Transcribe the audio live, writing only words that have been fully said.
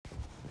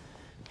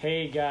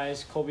Hey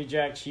guys, Colby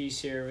Jack Cheese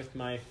here with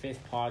my 5th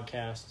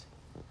podcast.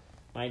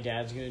 My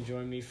dad's going to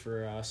join me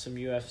for some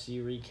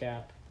UFC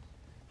recap.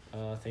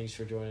 Thanks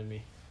for joining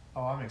me.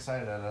 Oh, I'm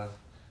excited.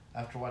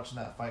 After watching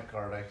that fight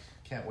card, I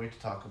can't wait to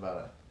talk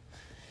about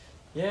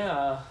it.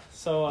 Yeah,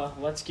 so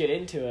let's get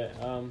into it.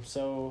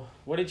 So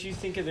what did you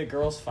think of the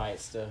girls'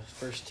 fights, the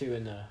first two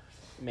in the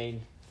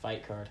main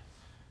fight card?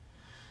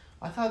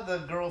 I thought the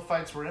girl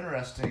fights were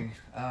interesting.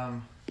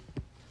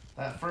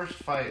 That first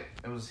fight,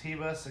 it was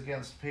Ribas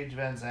against Paige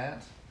Van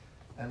Zant,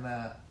 and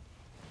I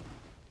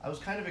was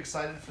kind of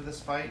excited for this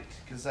fight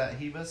because that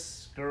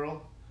Ribas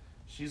girl,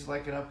 she's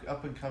like an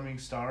up and coming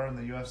star in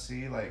the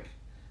UFC. Like,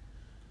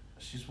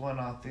 she's won,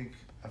 I think,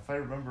 if I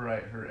remember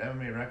right, her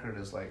MMA record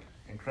is like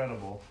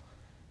incredible,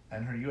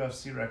 and her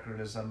UFC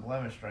record is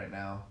unblemished right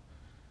now.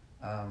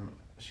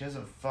 She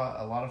hasn't fought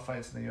a lot of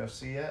fights in the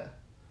UFC yet,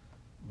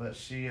 but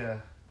she,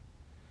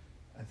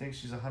 I think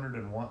she's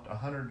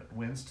 100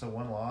 wins to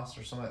 1 loss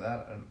or something like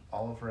that, and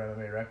all of her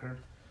MMA record.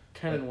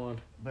 10-1.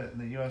 But in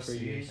the For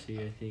UFC,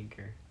 UFC, I think.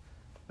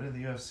 But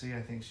in the UFC,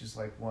 I think she's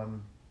like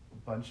won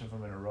a bunch of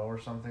them in a row or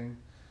something.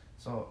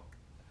 So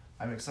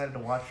I'm excited to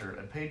watch her.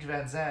 And Paige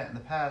Van Zant in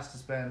the past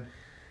has been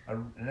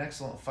an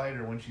excellent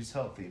fighter when she's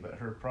healthy, but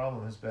her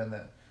problem has been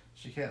that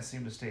she can't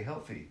seem to stay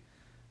healthy.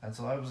 And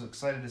so I was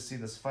excited to see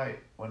this fight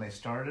when they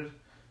started,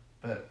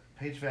 but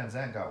Paige Van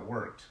Zant got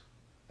worked.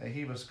 The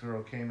Ribas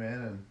girl came in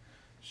and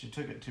she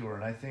took it to her,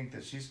 and I think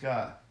that she's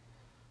got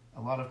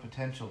a lot of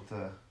potential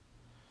to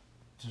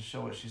show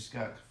what she's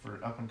got for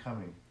up and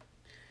coming.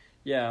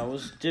 Yeah,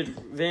 did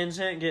Van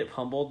Zant get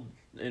pummeled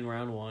in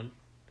round 1?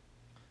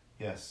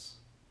 Yes.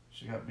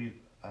 She got beat.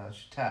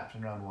 She tapped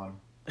in round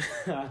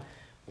 1.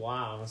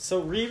 Wow.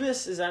 So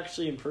Ribas is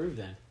actually improved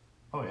then.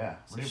 Oh, yeah.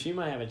 So she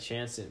might have a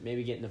chance at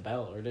maybe getting the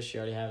belt, or does she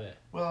already have it?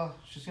 Well,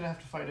 she's going to have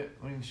to fight it.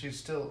 I mean, she's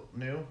still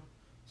new,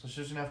 so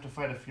she's going to have to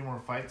fight a few more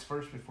fights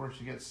first before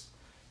she gets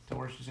to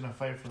where she's going to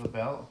fight for the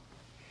belt.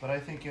 But I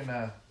think in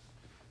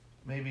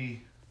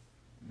maybe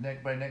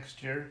by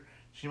next year,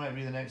 she might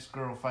be the next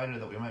girl fighter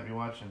that we might be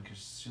watching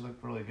because she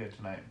looked really good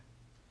tonight.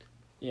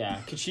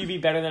 Yeah. Could she be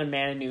better than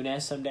Amanda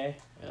Nunes someday?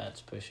 Yeah,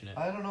 that's pushing it.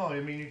 I don't know. I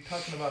mean, you're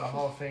talking about a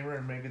Hall of Famer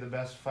and maybe the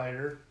best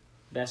fighter.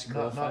 Best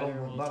girl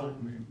fighter of all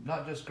time?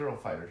 Not just girl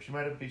fighter. She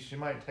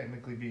might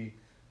technically be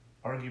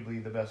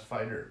arguably the best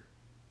fighter.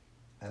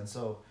 And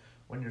so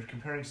when you're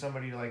comparing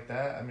somebody like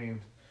that, I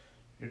mean,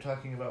 you're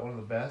talking about one of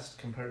the best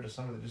compared to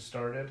somebody that just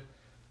started.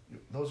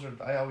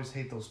 I always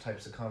hate those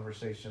types of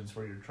conversations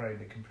where you're trying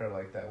to compare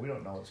like that. We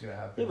don't know what's going to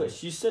happen. Yeah, but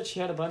she said she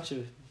had a bunch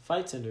of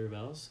fights under her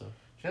belt, so.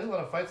 She has a lot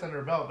of fights under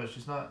her belt, but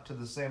she's not to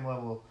the same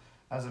level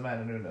as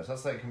Amanda Nunes.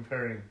 That's like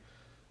comparing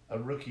a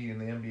rookie in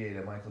the NBA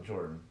to Michael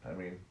Jordan. I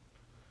mean...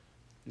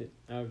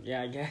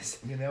 yeah, I guess.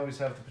 I mean, they always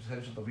have the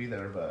potential to be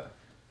there, but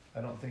I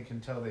don't think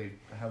until they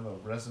have a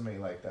resume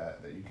like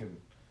that you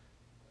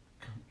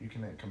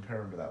can compare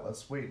them to that.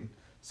 Let's wait and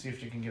see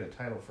if she can get a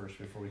title first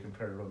before we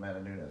compare her to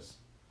Amanda Nunes.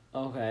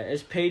 Okay,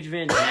 is Paige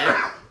Van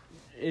Zant,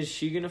 is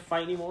she going to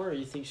fight anymore, or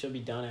you think she'll be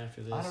done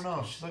after this? I don't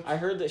know. I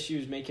heard that she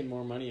was making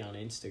more money on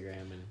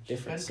Instagram and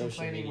different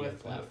social media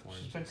platforms.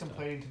 She's been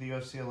complaining to the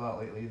UFC a lot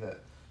lately that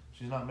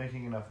she's not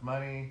making enough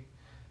money.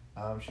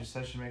 She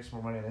says she makes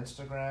more money on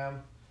Instagram.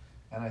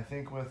 And I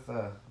think with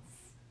the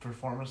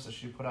performance that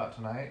she put out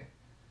tonight,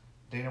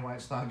 Dana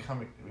White's not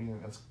coming. I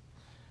mean,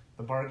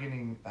 the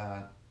bargaining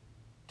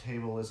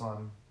table is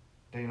on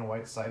Dana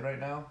White's side right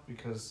now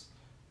because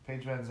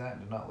Paige Van Zant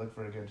did not look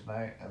very good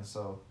tonight, and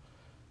so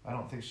I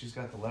don't think she's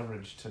got the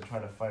leverage to try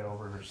to fight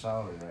over her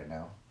salary right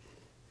now.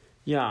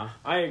 Yeah,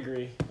 I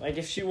agree. Like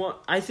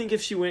I think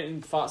if she went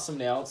and fought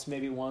somebody else,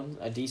 maybe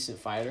a decent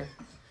fighter,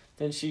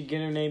 then she'd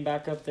get her name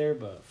back up there.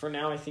 But for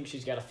now, I think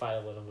she's got to fight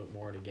a little bit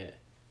more to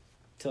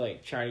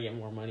try to get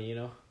more money, you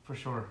know? For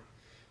sure.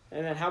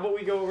 And then how about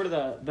we go over to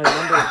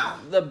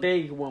the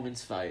big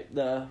women's fight,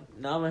 the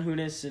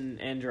Namajunas and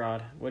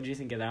Andrade. What did you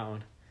think of that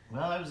one?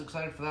 Well, I was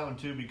excited for that one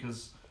too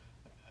because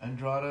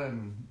Andrade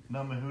and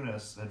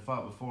Namajunas had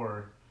fought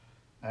before,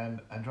 and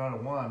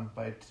Andrade won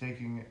by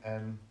taking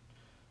and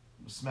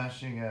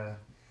smashing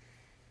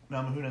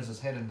Namajunas'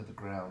 head into the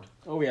ground.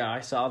 Oh yeah,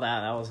 I saw that.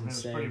 That was insane. It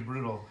was a pretty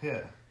brutal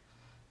hit.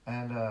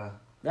 And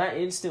that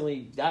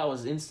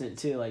was instant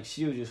too. Like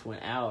she just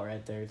went out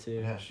right there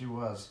too. Yeah, she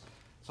was.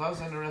 So I was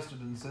interested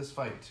in this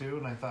fight too,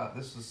 and I thought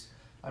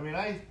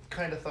I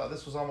kind of thought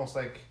this was almost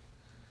like,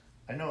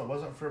 I know it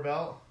wasn't for a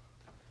belt,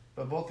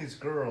 but both these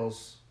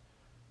girls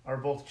are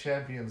both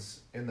champions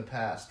in the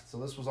past, so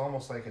this was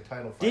almost like a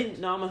title fight. Didn't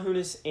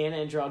Namajunas and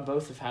Andrade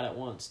both have had it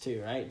once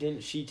too, right?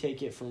 Didn't she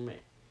take it from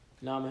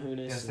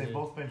Namajunas? Yes, they've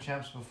both been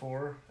champs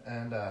before,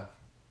 and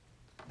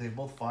they've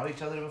both fought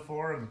each other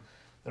before, and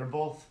they're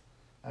both,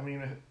 I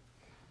mean,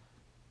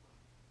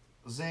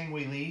 Zhang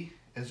Weili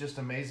is just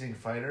an amazing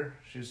fighter.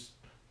 She's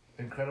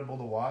incredible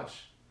to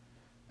watch,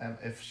 and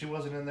if she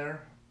wasn't in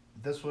there,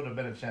 this would have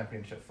been a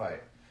championship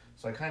fight.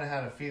 So I kind of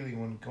had a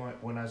feeling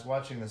when I was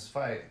watching this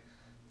fight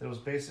that it was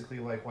basically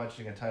like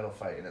watching a title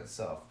fight in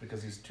itself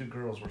because these two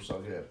girls were so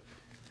good.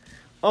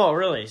 Oh,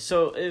 really?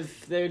 So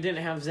if they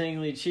didn't have Zhang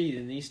Liqi,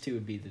 then these two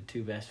would be the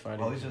two best fighters.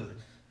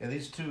 Well,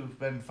 these two have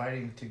been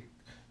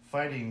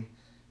fighting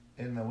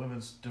in the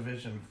women's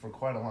division for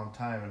quite a long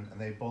time, and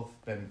they've both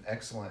been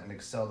excellent and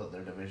excelled at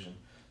their division.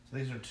 So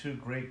these are two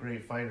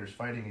great fighters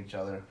fighting each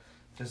other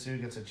to see who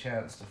gets a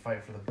chance to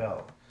fight for the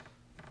belt.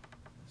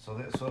 So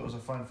it was a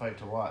fun fight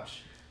to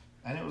watch.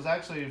 And it was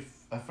actually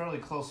a fairly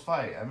close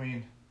fight. I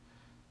mean,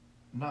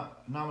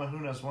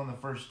 Namajunas won the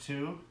first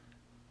two,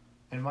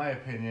 in my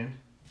opinion,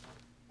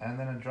 and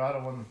then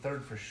Andrade won the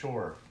third for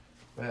sure.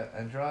 But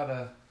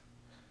Andrade,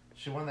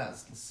 she won that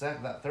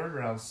third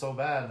round so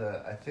bad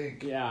that I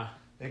think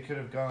it could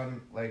have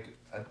gone like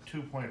a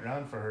 2-point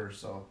round for her.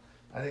 So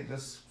I think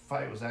this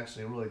fight was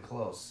actually really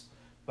close.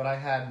 But I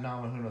had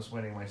Namajunas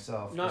winning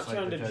myself. Not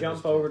trying to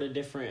jump over to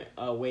different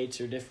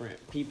weights or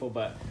different people,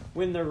 but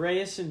when the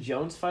Reyes and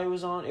Jones fight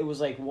was on, it was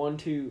like 1,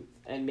 2,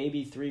 and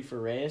maybe 3 for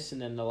Reyes,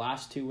 and then the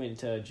last 2 went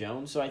to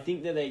Jones. So I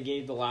think that they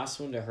gave the last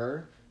one to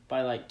her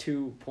by like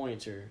 2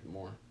 points or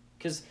more.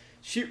 Because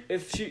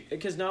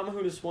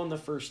Namajunas won the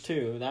first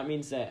 2, that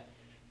means that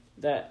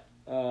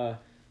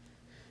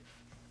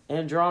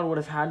Andrade would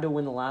have had to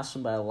win the last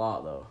one by a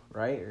lot, though,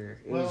 right? Or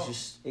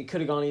it could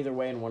have gone either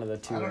way in one of the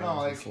 2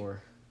 rounds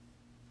before.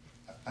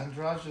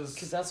 Andrade's,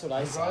 because that's what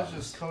I saw.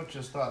 Andrade's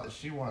coaches thought that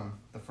she won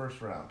the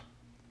first round.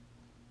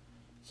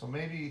 So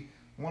maybe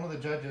one of the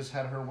judges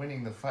had her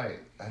winning the fight,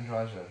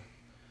 Andrade.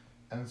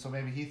 And so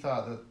maybe he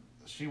thought that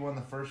she won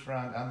the first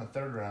round and the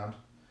third round,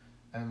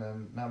 and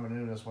then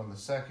Namajunas won the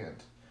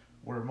second.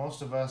 Where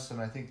most of us, and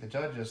I think the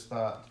judges,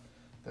 thought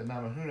that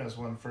Namajunas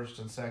won first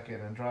and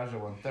second, and Andrade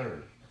won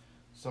third.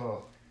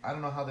 So I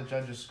don't know how the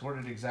judges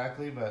scored it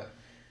exactly, but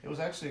it was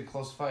actually a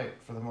close fight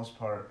for the most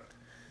part.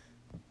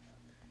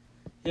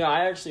 Yeah,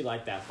 I actually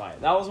liked that fight.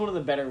 That was one of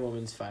the better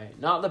women's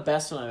fight. Not the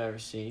best one I've ever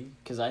seen,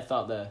 because I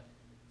thought the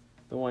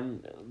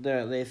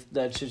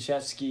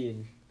Chechetsky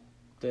and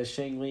the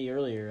Shang Li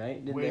earlier,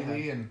 right? Wei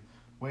Li and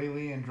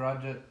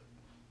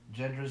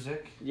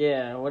Jedrzejczyk.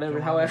 Yeah, however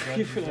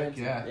you pronounce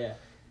it. Yeah.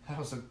 That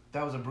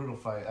was a brutal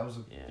fight. That was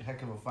a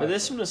heck of a fight. But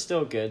this one was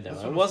still good,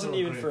 though. It wasn't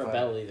even for a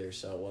belt either,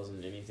 so it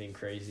wasn't anything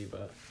crazy.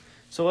 But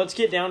so let's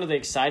get down to the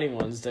exciting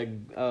ones,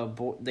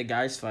 the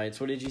guys' fights.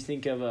 What did you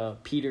think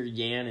of Peter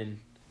Yan and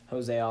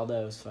Jose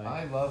Aldo's fight?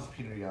 I love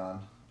Peter Yan.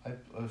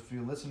 If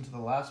you listened to the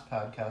last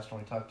podcast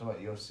when we talked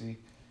about UFC,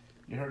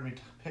 you heard me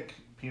pick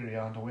Peter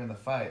Yan to win the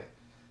fight.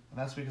 And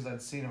that's because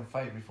I'd seen him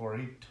fight before.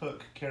 He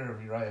took care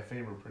of Uriah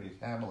Faber pretty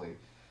handily.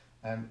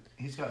 And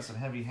he's got some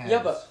heavy hands.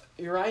 Yeah, but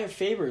Uriah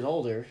Faber's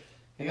older.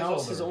 And that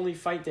was his only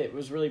fight that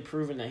was really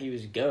proven that he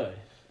was good.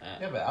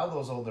 Yeah, but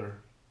Aldo's older.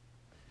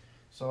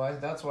 So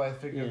that's why I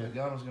figured that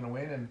Yan was going to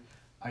win. And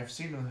I've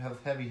seen him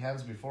have heavy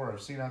hands before.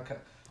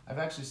 I've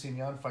actually seen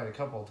Yan fight a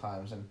couple of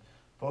times. And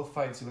both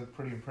fights he looked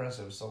pretty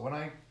impressive. So when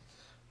I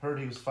heard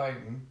he was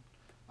fighting,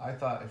 I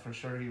thought for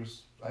sure he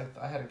was...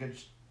 I had a good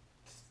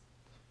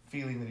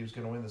feeling that he was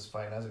going to win this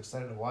fight. And I was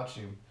excited to watch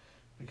him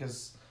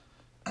because...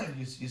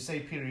 You say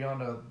Peter Yan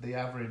to the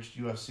average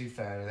UFC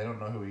fan, and they don't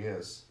know who he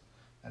is.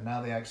 And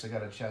now they actually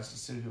got a chance to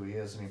see who he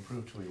is, and he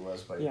proved who he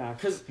was.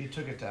 Because he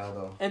took it to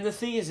Aldo. And the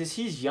thing is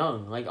he's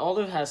young. Like,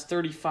 Aldo has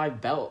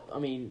 35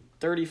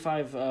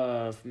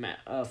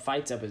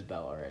 fights up his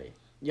belt already.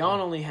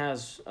 Yan only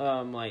has,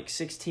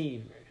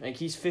 16. Like,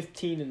 he's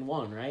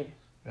 15-1, right?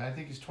 And I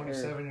think he's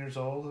 27 years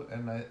old,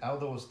 and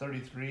Aldo was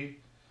 33.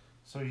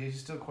 So he's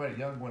still quite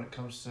young when it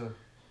comes to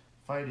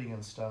fighting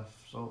and stuff.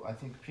 So I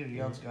think Peter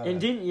Yan's got.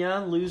 And didn't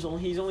Yan lose?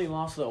 He's only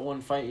lost that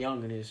one fight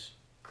young in his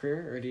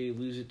career, or did he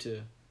lose it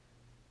to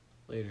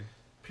later?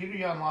 Peter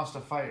Yan lost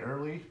a fight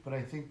early, but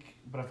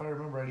if I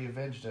remember right, he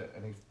avenged it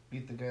and he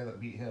beat the guy that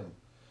beat him.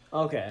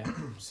 Okay.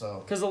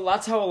 So. Because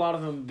that's how a lot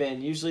of them have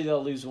been. Usually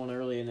they'll lose one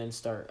early and then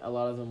start. A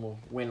lot of them will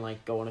win,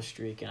 go on a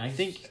streak, and I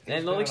think and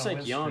it looks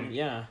like Yan,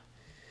 yeah.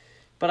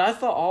 But I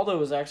thought Aldo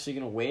was actually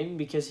gonna win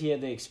because he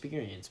had the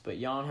experience, but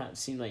Yan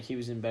seemed like he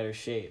was in better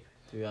shape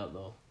throughout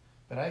though.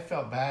 But I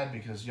felt bad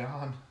because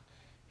Yan,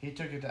 he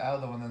took it to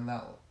Aldo, and then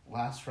that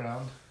last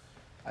round,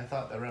 I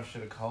thought the ref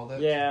should have called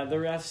it. Yeah, the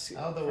refs.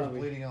 Aldo was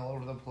bleeding all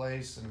over the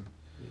place, and.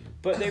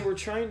 But they were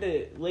trying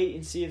to wait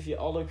and see if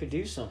Aldo could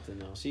do something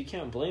though, so you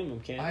can't blame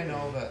him, can you? I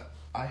know, but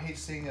I hate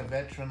seeing a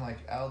veteran like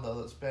Aldo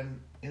that's been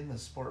in the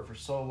sport for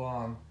so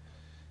long,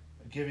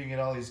 giving it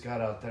all he's got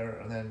out there,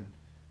 and then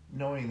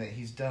knowing that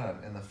he's done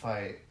in the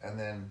fight, and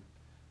then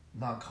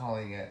not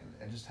calling it,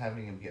 and just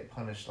having him get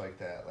punished like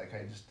that.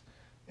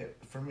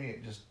 For me,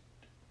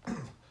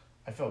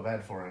 I felt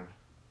bad for him.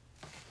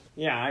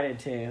 Yeah, I did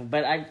too.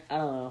 But I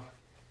don't know.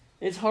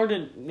 It's hard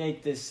to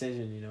make this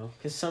decision,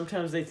 because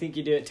sometimes they think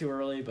you do it too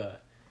early,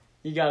 but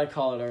you got to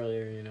call it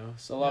earlier,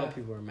 So a lot of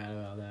people are mad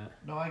about that.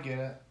 No, I get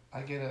it.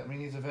 I mean,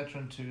 he's a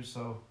veteran too,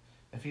 so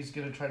if he's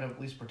going to try to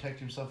at least protect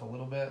himself a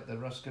little bit, the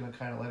ref's going to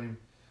kind of let him...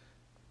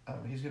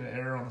 he's going to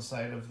err on the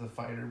side of the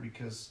fighter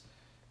because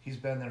he's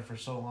been there for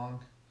so long.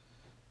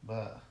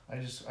 But I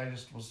just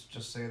was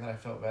just saying that I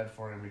felt bad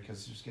for him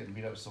because he was getting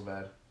beat up so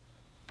bad.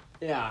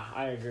 Yeah,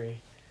 I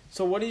agree.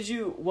 So what did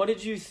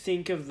you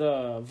think of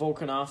the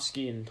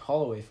Volkanovski and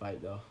Holloway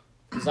fight though?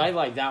 Because I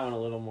like that one a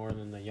little more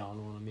than the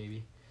Jan one,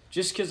 maybe.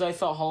 Just because I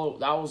thought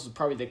that was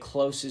probably the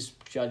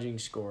closest judging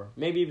score.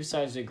 Maybe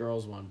besides the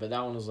girls one, but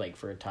that one was like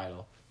for a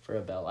title, for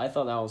a belt. I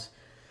thought that was...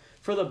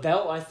 For the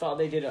belt, I thought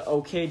they did an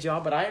okay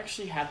job, but I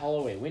actually had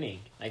Holloway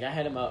winning. Like, I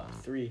had him up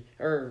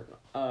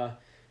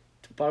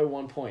by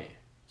 1 point.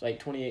 It's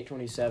like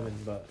 28-27,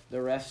 but the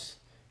refs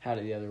had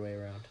it the other way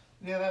around.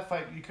 Yeah, that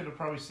fight, you could have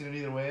probably seen it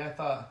either way. I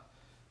thought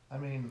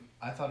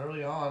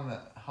early on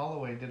that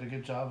Holloway did a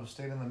good job of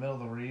staying in the middle of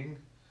the ring,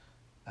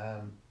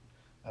 in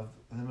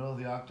the middle of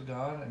the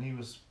octagon, and he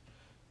was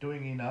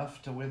doing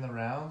enough to win the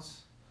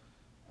rounds.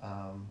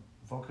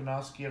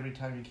 Volkanovski, every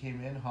time he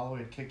came in, Holloway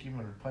would kick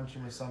him or punch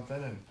him or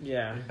something, and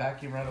he'd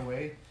back him right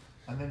away.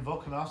 And then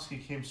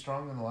Volkanovski came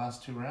strong in the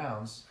last 2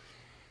 rounds,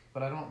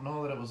 but I don't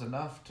know that it was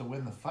enough to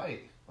win the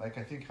fight. Like,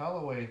 I think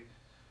Holloway,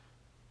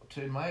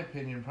 in my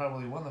opinion,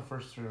 probably won the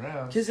first 3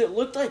 rounds. Because it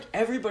looked like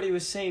everybody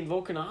was saying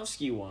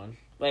Volkanovski won.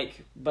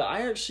 Like, but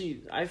I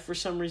for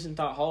some reason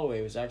thought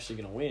Holloway was actually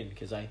going to win,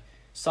 because I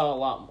saw a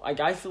lot.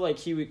 Like, I feel like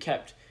he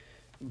kept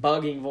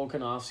bugging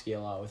Volkanovski a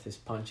lot with his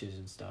punches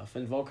and stuff,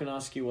 and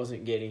Volkanovski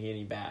wasn't getting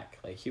any back.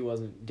 Like, he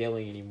wasn't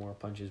dealing any more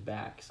punches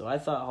back. So I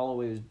thought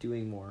Holloway was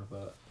doing more,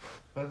 but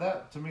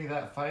that, to me,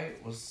 that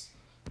fight was...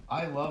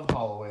 I love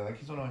Holloway. Like,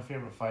 he's one of my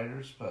favorite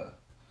fighters, but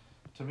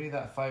to me,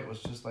 that fight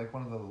was just, like,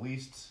 one of the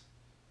least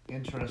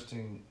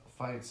interesting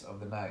fights of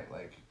the night.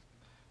 Like,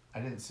 I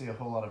didn't see a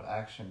whole lot of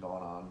action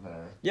going on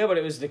there. Yeah, but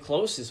it was the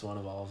closest one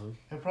of all of them.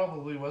 It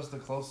probably was the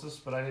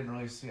closest, but I didn't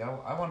really see...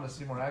 I wanted to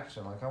see more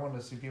action. Like, I wanted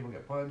to see people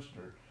get punched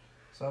or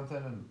something,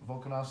 and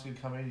Volkanovski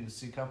would come in, you'd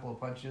see a couple of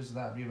punches, and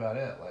that'd be about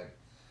it. Like,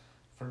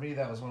 for me,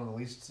 that was one of the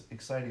least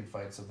exciting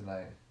fights of the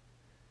night.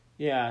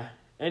 Yeah.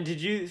 And did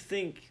you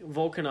think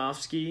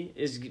Volkanovski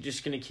is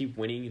just going to keep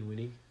winning and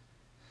winning?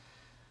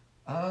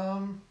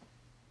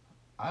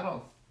 I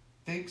don't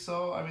think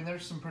so. I mean,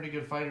 there's some pretty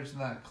good fighters in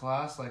that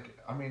class. Like,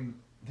 I mean,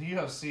 the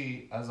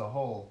UFC as a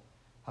whole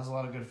has a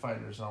lot of good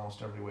fighters in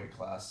almost every weight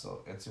class,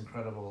 so it's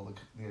incredible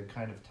the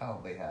kind of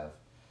talent they have.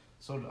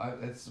 So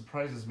it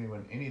surprises me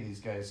when any of these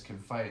guys can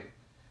fight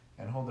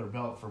and hold their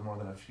belt for more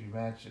than a few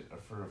matches,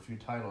 for a few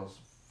titles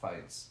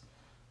fights.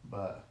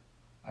 But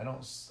I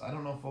don't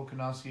know if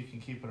Volkanovski can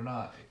keep it or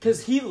not.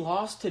 Because he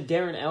lost to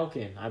Darren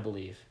Elkin, I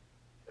believe.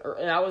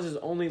 That was his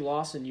only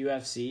loss in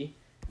UFC,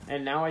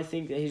 and now I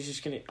think that he's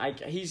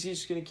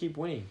just gonna keep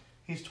winning.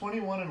 He's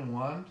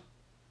 21-1,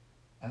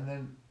 and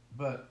then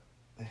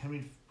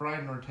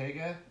Brian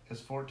Ortega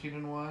is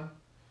 14-1.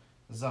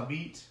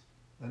 Zabit,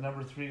 the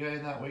number 3 guy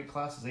in that weight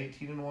class, is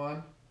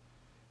 18-1.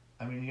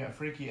 I mean, you got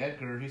Frankie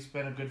Edgar. He's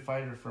been a good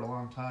fighter for a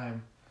long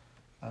time.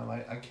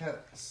 I can't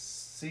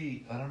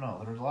see. I don't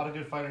know. There's a lot of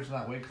good fighters in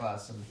that weight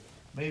class, and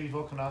maybe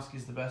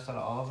Volkanovski's the best out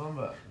of all of them,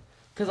 but.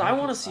 Because I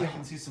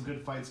can see some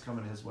good fights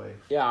coming his way.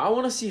 Yeah, I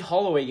want to see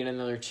Holloway get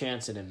another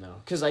chance at him, though.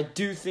 Because I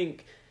do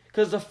think...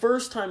 Because the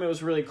first time it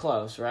was really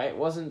close, right?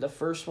 Wasn't the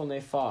first one they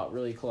fought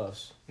really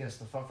close? Yes,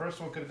 the first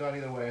one could have gone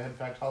either way. In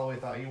fact, Holloway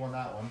thought he won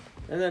that one.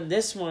 And then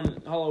this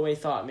one, Holloway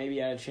thought maybe he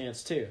had a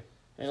chance, too.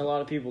 And a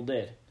lot of people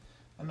did.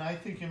 And I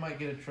think you might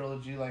get a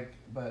trilogy,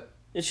 but...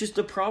 It's just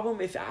the problem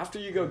if after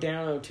you go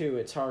down 0-2,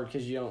 it's hard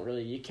because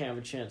you can't have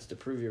a chance to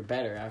prove you're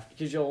better after,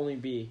 because you'll only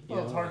be...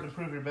 It's hard to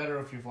prove you're better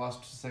if you've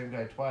lost to the same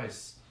guy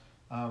twice.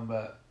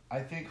 But I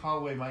think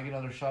Holloway might get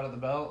another shot at the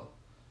belt.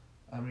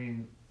 I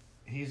mean,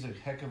 he's a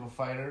heck of a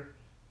fighter,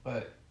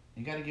 but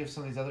you got to give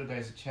some of these other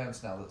guys a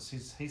chance now.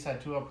 He's had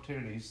 2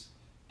 opportunities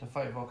to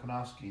fight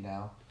Volkanovski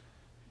now.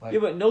 Yeah,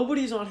 but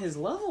nobody's on his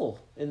level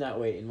in that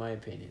weight, in my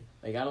opinion.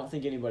 Like, I don't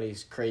think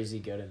anybody's crazy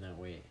good in that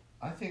weight.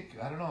 I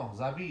don't know,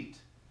 Zabit.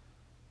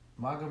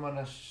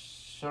 Magomed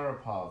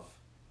Sharapov.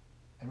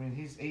 I mean,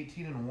 he's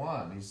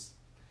 18-1.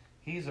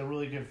 He's a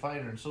really good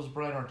fighter, and so's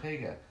Brian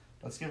Ortega.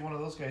 Let's give one of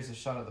those guys a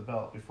shot at the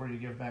belt before you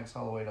give Max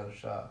Holloway another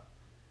shot.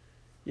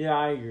 Yeah,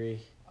 I agree.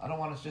 I don't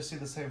want to just see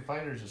the same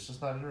fighters. It's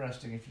just not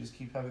interesting if you just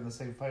keep having the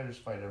same fighters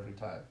fight every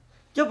time.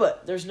 Yeah,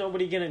 but there's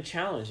nobody going to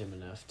challenge him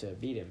enough to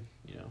beat him,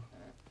 you know.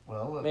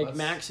 Well,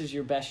 Max is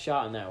your best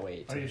shot in that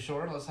weight. Are you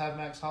sure? Let's have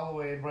Max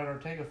Holloway and Brian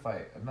Ortega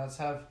fight, and let's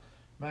have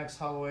Max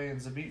Holloway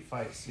and Zabit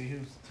fight. See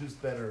who's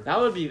better. That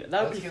would be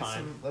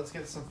fine. Let's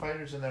get some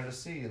fighters in there to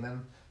see, and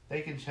then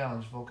they can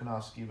challenge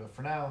Volkanovski. But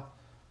for now,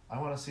 I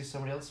want to see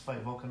somebody else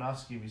fight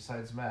Volkanovski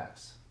besides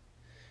Max.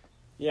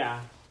 Yeah,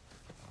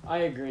 I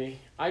agree.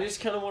 I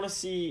just kind of wanted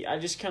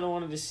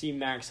to see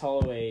Max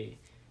Holloway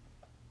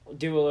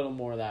do a little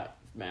more of that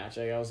match.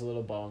 Like, I was a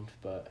little bummed,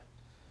 but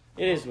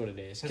it is what it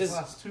is. His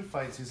last 2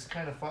 fights, he's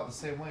kind of fought the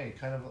same way,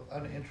 kind of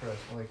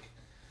uninteresting. Like,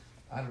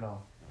 I don't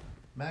know.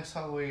 Max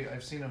Holloway,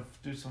 I've seen him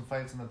do some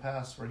fights in the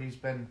past where he's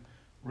been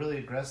really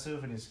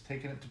aggressive and he's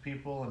taken it to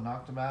people and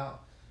knocked them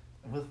out.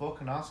 And with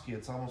Volkanovski,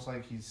 it's almost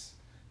like he's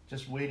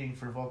just waiting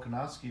for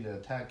Volkanovski to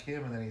attack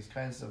him, and then he's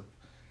kind of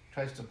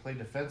tries to play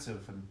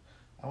defensive. And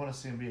I want to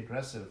see him be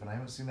aggressive, and I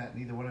haven't seen that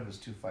in either one of his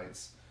 2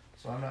 fights.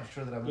 So I'm not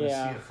sure that I'm going to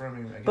see it from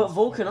him. But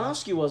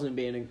Volkanovski wasn't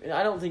being...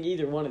 I don't think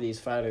either one of these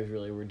fighters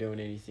really were doing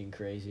anything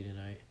crazy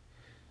tonight.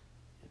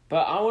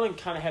 But I want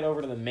to kind of head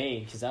over to the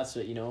main because that's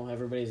what,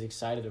 everybody's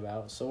excited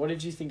about. So what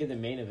did you think of the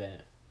main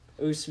event?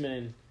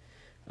 Usman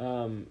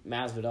and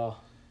Masvidal.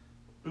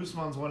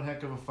 Usman's one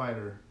heck of a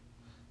fighter.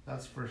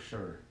 That's for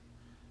sure.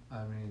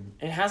 I mean...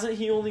 And hasn't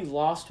he only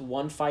lost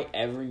one fight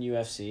ever in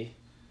UFC?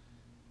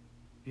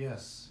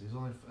 Yes.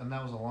 And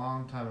that was a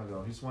long time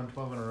ago. He's won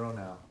 12 in a row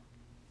now.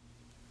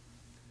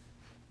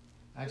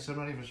 Actually, I'm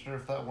not even sure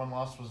if that one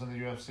loss was in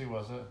the UFC,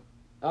 was it?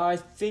 I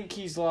think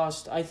he's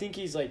lost. I think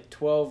he's like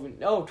 12 and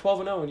 0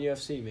 in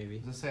UFC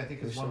maybe. I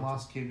think his one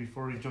loss came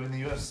before he joined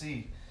the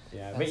UFC.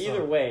 Yeah, but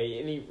either way,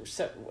 and he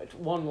set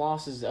one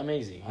loss is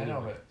amazing. I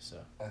know, but so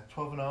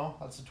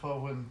 12-0. That's a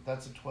 12 win.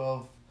 That's a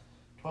 12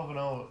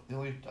 12-0. The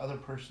only other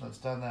person that's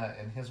done that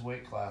in his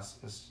weight class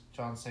is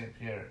John St.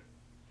 Pierre.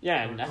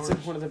 Yeah, and that's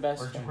one of the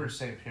best. Or George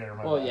St. Pierre.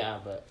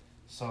 Yeah, but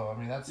so I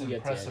mean that's an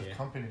impressive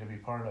company to be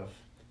part of.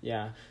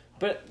 Yeah.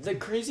 But the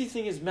crazy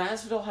thing is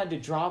Masvidal had to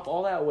drop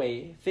all that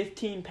weight,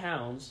 15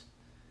 pounds,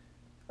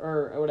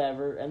 or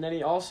whatever, and then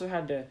he also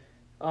had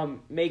to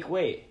make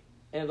weight.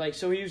 And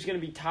so he was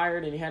going to be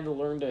tired, and he had to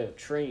learn to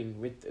train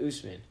with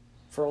Usman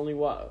for only,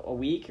 a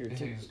week or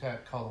two? He just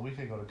got called a week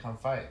ago to come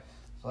fight.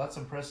 So that's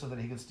impressive that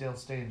he could still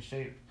stay in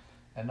shape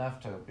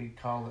enough to be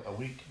called a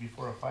week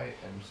before a fight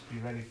and just be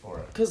ready for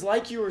it. Because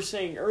like you were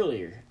saying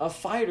earlier, a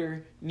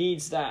fighter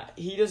needs that.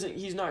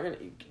 He's not going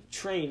to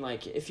train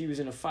like if he was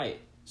in a fight.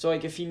 So,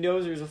 if he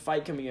knows there's a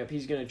fight coming up,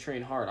 he's going to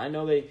train hard. I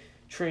know they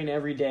train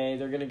every day.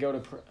 They're going to go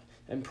to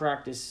and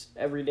practice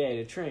every day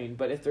to train.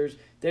 But if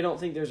they don't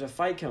think there's a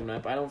fight coming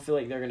up, I don't feel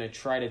like they're going to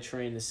try to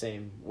train the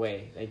same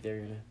way. Like, they're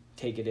going to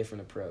take a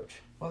different approach.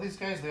 Well, these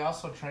guys, they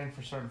also train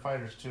for certain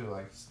fighters, too.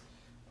 Like,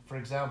 for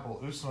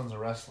example, Usman's a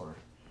wrestler.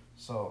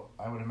 So,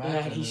 I would imagine...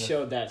 Yeah, he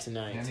showed that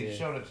tonight, and too. he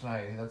showed it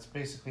tonight. That's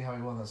basically how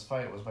he won this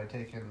fight, was by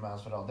taking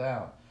Masvidal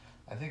down.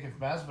 I think if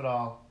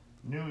Masvidal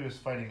knew he was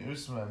fighting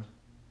Usman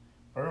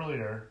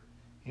earlier,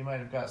 he might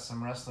have got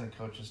some wrestling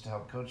coaches to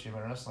help coach him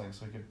in wrestling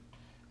so he could...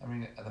 I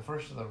mean, at the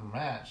first of the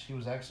match, he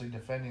was actually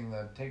defending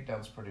the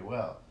takedowns pretty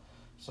well.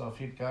 So if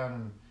he'd gone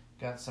and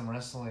got some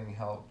wrestling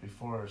help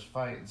before his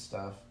fight and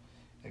stuff,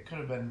 it could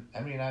have been... I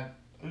mean,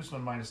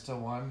 Usman might have still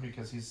won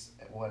because he's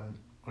one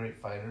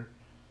great fighter,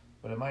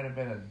 but it might have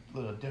been a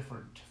little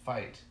different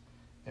fight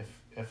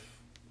if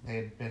they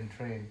had been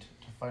trained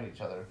to fight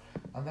each other.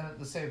 And then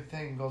the same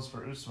thing goes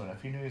for Usman.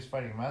 If he knew he was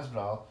fighting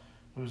Masvidal,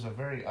 who's a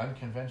very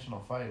unconventional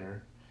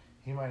fighter,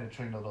 he might have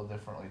trained a little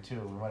differently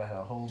too. We might have had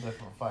a whole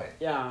different fight.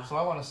 Yeah. So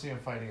I want to see him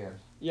fight again.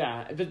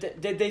 Yeah,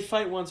 but did they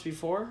fight once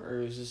before,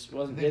 or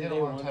wasn't they did a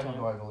long time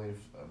ago, I believe.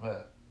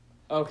 But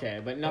okay,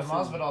 but nothing.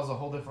 But Masvidal's a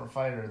whole different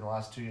fighter in the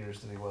last 2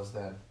 years than he was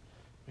then,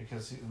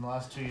 because in the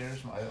last 2 years,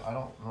 I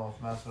don't know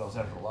if Masvidal's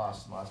ever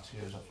lost in the last 2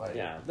 years of fighting.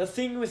 Yeah, the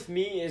thing with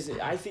me is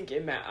I think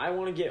I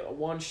want to get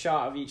one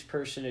shot of each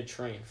person to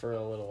train for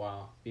a little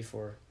while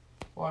before.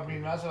 Well, I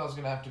mean, Masvidal's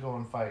gonna have to go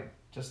and fight,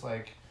 just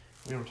like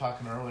we were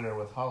talking earlier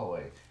with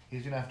Holloway.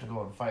 He's going to have to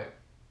go and fight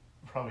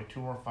probably 2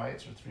 more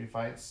fights or 3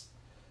 fights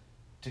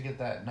to get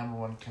that number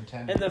 1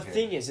 contender. And the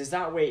thing is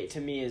that weight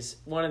to me is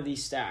one of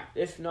these stacked.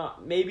 If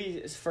not, maybe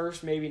it's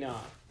first, maybe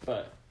not.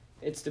 But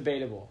it's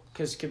debatable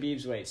because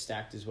Khabib's weight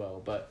stacked as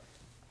well. But,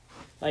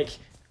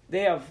 they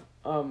have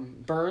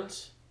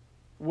Burns,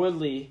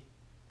 Woodley,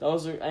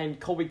 and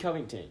Colby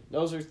Covington.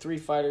 Those are 3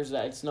 fighters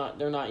that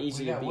they're not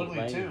easy to beat Woodley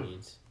by too. any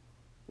means.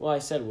 Well, I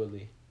said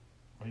Woodley.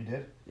 Oh, you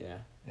did? Yeah.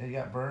 Yeah, you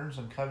got Burns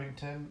and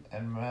Covington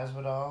and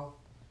Masvidal.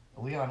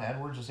 Leon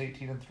Edwards is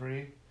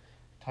 18-3.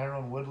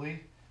 Tyrone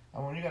Woodley.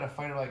 And when you got a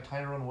fighter like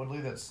Tyrone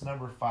Woodley that's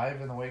number 5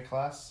 in the weight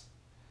class,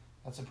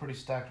 that's a pretty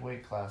stacked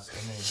weight class to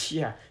me.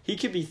 Yeah, he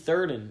could be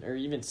 3rd or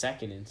even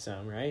 2nd in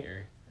some, right?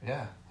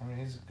 Yeah, I mean,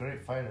 he's a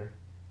great fighter.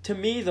 To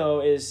me,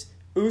 though, is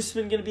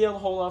Usman going to be able to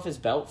hold off his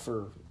belt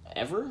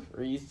forever?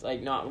 Or you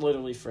not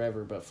literally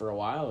forever, but for a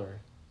while? Or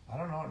I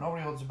don't know.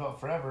 Nobody holds a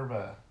belt forever,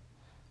 but,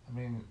 I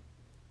mean...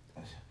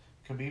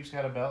 Khabib's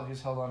got a belt.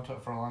 He's held on to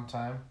it for a long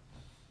time.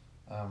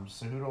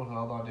 Cejudo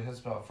held on to his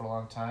belt for a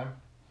long time.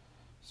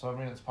 So, I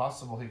mean, it's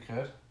possible he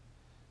could.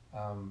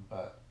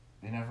 But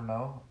you never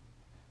know.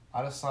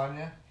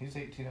 Adesanya, he's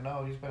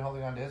 18-0. He's been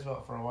holding on to his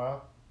belt for a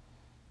while.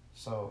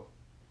 So,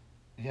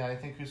 yeah, I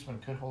think Usman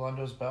could hold on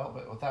to his belt.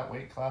 But with that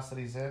weight class that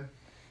he's in,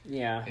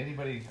 yeah,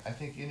 I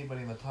think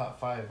anybody in the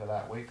top 5 of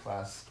that weight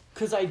class.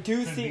 Because I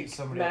do think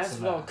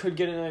Masvidal could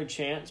get another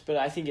chance, but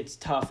I think it's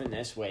tough in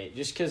this weight.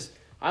 Just because...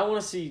 I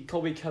want to see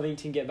Colby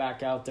Covington get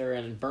back out there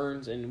and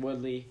Burns and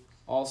Woodley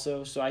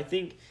also. So I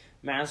think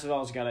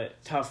Masvidal's got a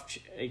tough...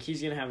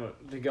 he's going to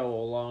have to go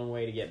a long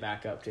way to get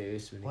back up to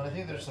Usman. Well, I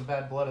think there's some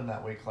bad blood in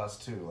that weight class,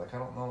 too. I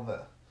don't know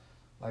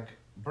that...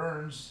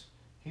 Burns,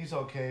 he's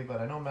okay, but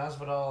I know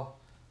Masvidal,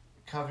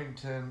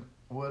 Covington,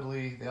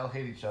 Woodley, they all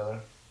hate each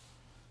other.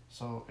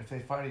 So if they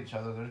fight each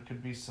other, there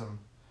could be some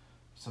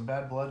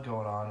bad blood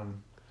going on.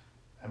 And,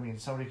 I mean,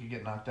 somebody could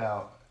get knocked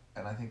out.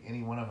 And I think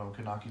any one of them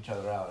could knock each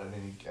other out at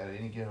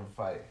any given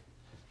fight.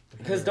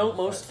 Because don't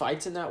most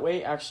fights in that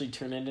way actually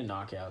turn into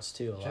knockouts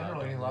too?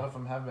 Generally, a lot of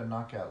them have been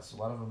knockouts. A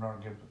lot of them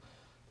aren't good.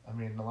 I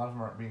mean, a lot of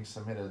them aren't being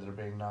submitted. They're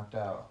being knocked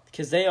out.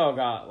 Because they all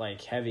got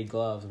heavy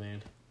gloves,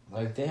 man.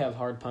 Like, they have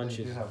hard punches.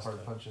 They do have hard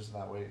stuff. punches in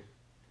that weight.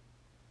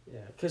 Yeah,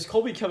 because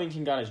Colby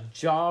Covington got his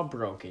jaw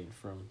broken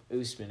from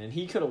Usman, and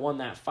he could have won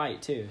that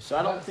fight, too. So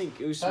I don't think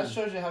Usman... That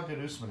shows you how good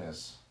Usman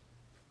is.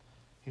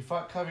 He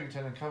fought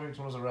Covington, and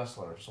Covington was a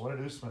wrestler. So what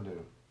did Usman do?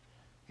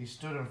 He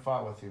stood and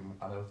fought with him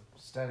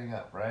standing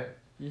up, right?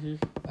 Mm-hmm.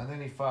 And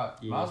then he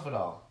fought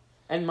Masvidal.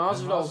 And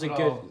Masvidal's a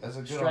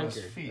good striker. On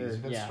his feet. He's a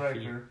good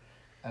striker.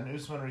 And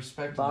Usman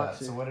respected that.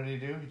 So what did he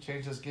do? He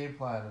changed his game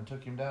plan and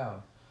took him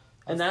down.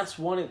 And that's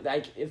one,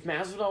 like, if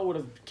Masvidal would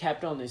have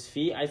kept on his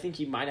feet, I think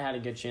he might have had a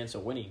good chance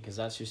of winning, because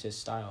that's just his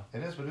style.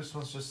 It is, but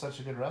Usman's just such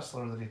a good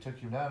wrestler that he took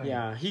him down.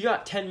 Yeah, he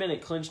got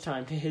 10-minute clinch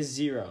time to his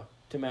 0,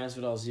 to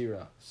Masvidal's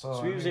 0.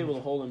 So he was able to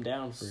hold him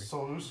down for...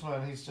 So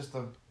Usman, he's just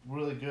a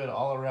really good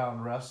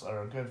all-around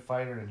wrestler, a good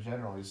fighter in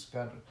general. He's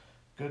got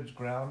good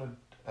ground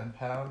and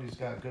pound. He's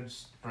got good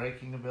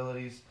striking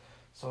abilities.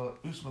 So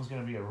Usman's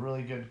going to be a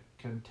really good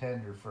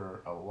contender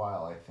for a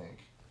while, I think.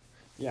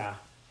 Yeah.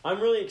 I'm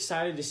really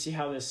excited to see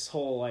how this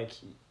whole, like,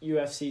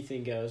 UFC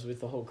thing goes with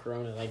the whole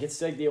corona. Like,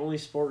 it's, like, the only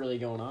sport really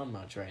going on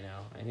much right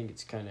now. I think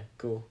it's kind of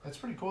cool. It's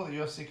pretty cool that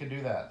UFC could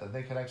do that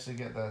they could actually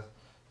get the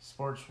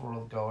sports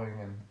world going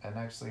and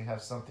actually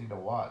have something to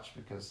watch,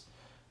 because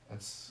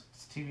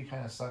TV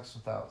kind of sucks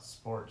without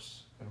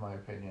sports, in my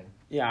opinion.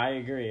 Yeah, I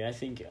agree. I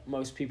think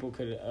most people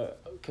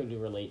could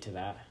relate to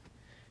that.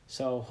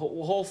 So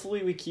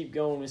hopefully we keep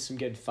going with some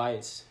good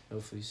fights.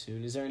 Hopefully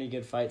soon. Is there any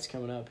good fights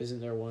coming up?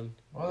 Isn't there one?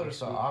 Well,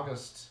 there's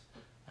August.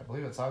 I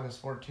believe it's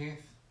August 14th.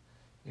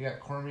 You got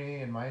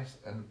Cormier and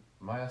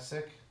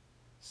Myasik,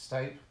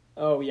 Stipe.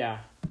 Oh yeah.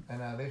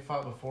 And they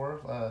fought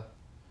before.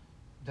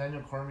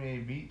 Daniel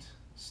Cormier beat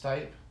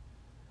Stipe.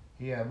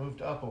 He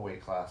moved up a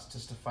weight class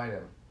just to fight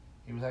him.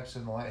 He was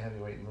actually in the light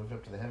heavyweight. He moved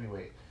up to the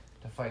heavyweight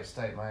to fight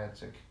Stipe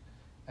Miocic,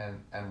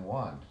 and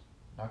won.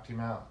 Knocked him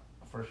out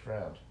first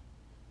round.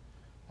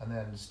 And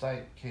then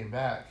Stipe came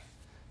back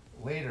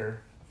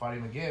later, fought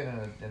him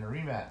again in a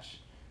rematch.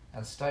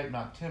 And Stipe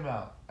knocked him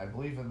out, I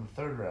believe, in the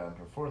third round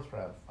or fourth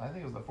round. I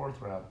think it was the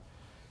fourth round.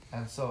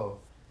 And so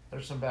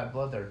there's some bad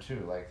blood there,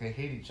 too. Like, they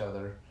hate each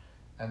other.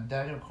 And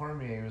Daniel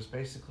Cormier was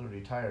basically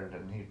retired,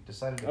 and he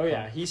decided to...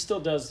 yeah, he still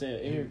does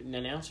the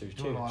announcers,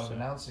 too. Doing a lot of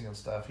announcing and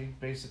stuff. He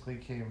basically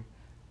came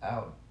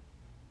out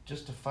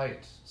just to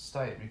fight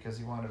Stipe because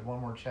he wanted one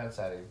more chance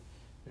at him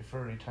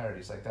before he retired.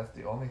 He's like, that's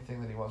the only thing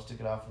that he wants to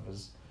get off of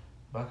his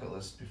bucket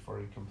list before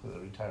he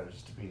completely retires,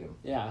 is to beat him.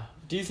 Yeah.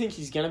 Do you think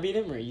he's going to beat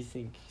him, or you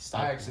think Stipe?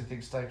 I actually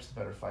think Stipe's the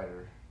better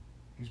fighter.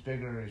 He's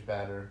bigger, he's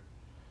badder.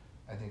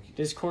 I think...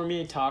 Does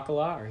Cormier talk a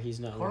lot, or he's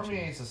not?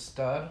 Cormier's a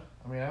stud.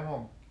 I mean,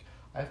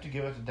 I have to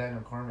give it to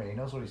Daniel Cormier. He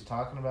knows what he's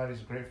talking about.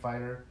 He's a great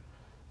fighter.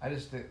 I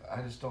just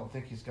don't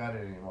think he's got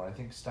it anymore. I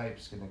think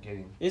Stipe's going to get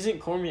him. Isn't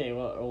Cormier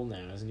old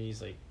now, isn't he?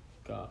 He's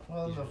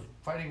Well, in the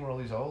fighting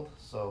world, he's old,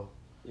 so...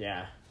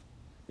 Yeah.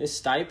 Is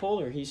Stipe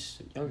old, or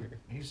he's younger?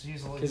 He's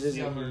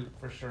younger,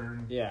 for sure.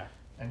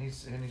 And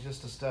he's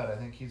just a stud. I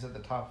think he's at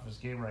the top of his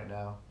game right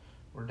now,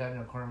 where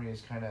Daniel Cormier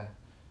is kind of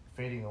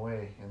fading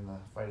away in the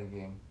fighting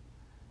game.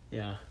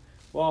 Yeah.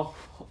 Well,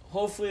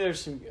 hopefully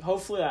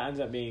that ends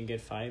up being a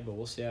good fight, but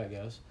we'll see how it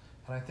goes.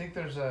 And I think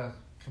there's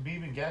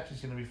Khabib and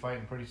Gaethje's going to be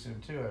fighting pretty soon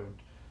too.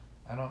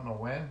 I don't know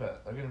when,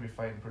 but they're going to be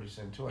fighting pretty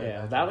soon too.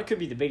 Yeah, that could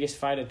be the biggest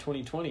fight of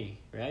 2020,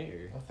 right?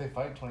 Or... If they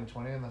fight in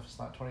 2020, and if it's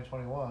not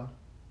 2021.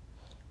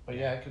 But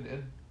yeah,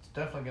 it's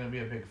definitely going to be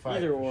a big fight.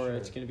 Either or,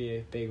 it's going to be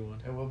a big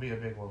one. It will be a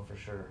big one for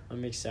sure.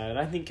 I'm excited.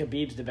 I think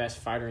Khabib's the best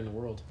fighter in the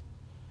world.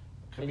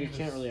 And you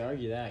can't really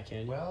argue that,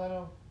 can you?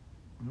 Well,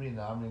 I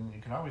mean,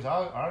 you can always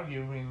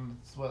argue. I mean,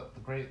 it's what the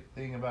great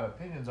thing about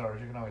opinions are,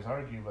 is you can always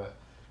argue, but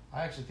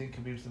I actually think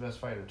Khabib's the best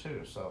fighter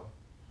too, so.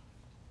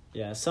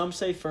 Yeah, some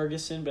say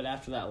Ferguson, but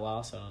after that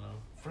loss, I don't know.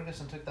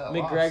 Ferguson took that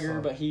McGregor,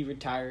 loss. but he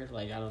retired.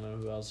 Like, I don't know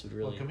who else would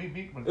really... Well, Khabib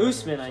beat McGregor.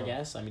 Usman, I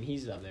guess. I mean,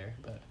 he's up there,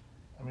 but...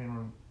 I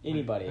mean...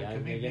 Anybody, I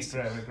guess.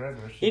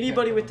 McGregor.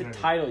 Anybody with the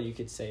title, you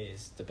could say,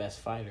 is the best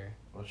fighter.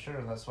 Well,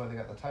 sure, that's why they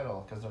got the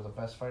title, because they're the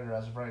best fighter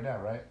as of right now,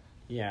 right?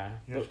 Yeah.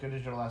 You're as good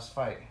as your last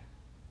fight.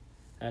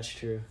 That's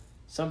true.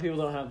 Some people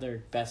don't have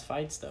their best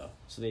fights, though,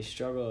 so they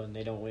struggle and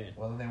they don't win.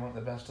 Well, then they weren't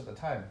the best at the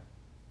time.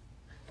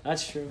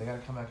 That's true. They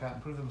got to come back out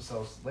and prove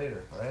themselves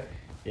later, right?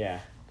 Yeah.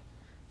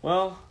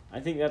 Well,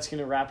 I think that's going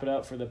to wrap it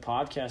up for the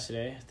podcast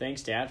today.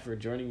 Thanks, Dad, for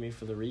joining me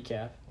for the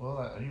recap.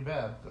 Well, you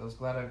bet. I was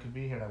glad I could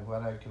be here, and I'm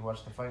glad I could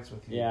watch the fights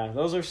with you. Yeah,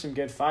 those are some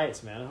good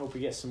fights, man. I hope we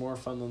get some more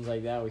fun ones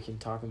like that. We can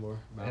talk more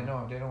about. I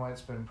know. Dana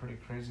White's been pretty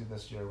crazy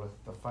this year with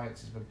the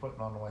fights. He's been putting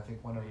on, I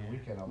think, one every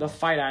weekend. The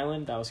Fight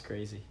Island, that was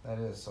crazy. That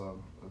is.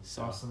 So it's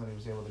awesome that he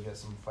was able to get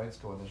some fights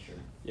going this year.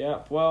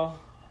 Yeah, well,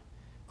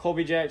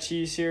 Colby Jack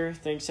Cheese here.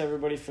 Thanks,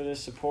 everybody, for the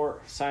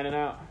support. Signing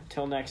out.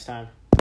 Until next time.